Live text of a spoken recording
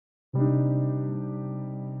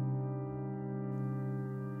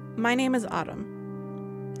My name is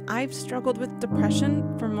Autumn. I've struggled with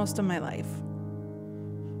depression for most of my life.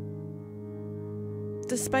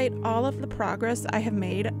 Despite all of the progress I have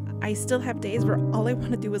made, I still have days where all I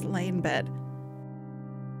want to do is lay in bed.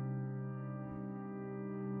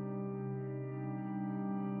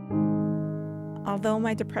 Although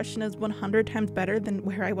my depression is 100 times better than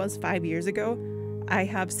where I was 5 years ago, I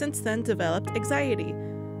have since then developed anxiety.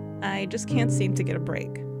 I just can't seem to get a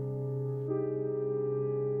break.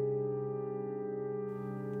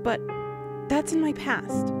 But that's in my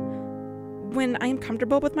past. When I am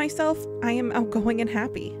comfortable with myself, I am outgoing and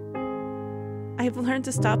happy. I've learned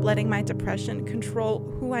to stop letting my depression control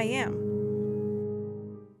who I am.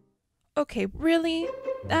 Okay, really?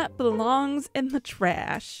 That belongs in the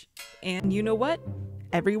trash. And you know what?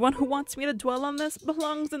 Everyone who wants me to dwell on this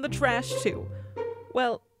belongs in the trash too.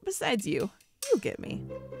 Well, besides you get me.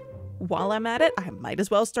 While I'm at it, I might as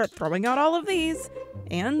well start throwing out all of these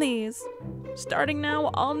and these. Starting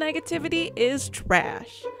now, all negativity is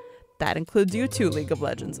trash. That includes you too, League of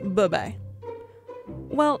Legends. Bye-bye.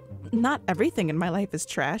 Well, not everything in my life is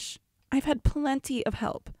trash. I've had plenty of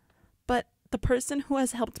help. But the person who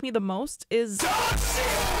has helped me the most is...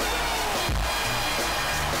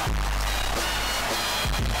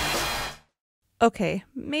 Okay,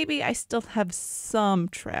 maybe I still have some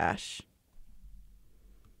trash.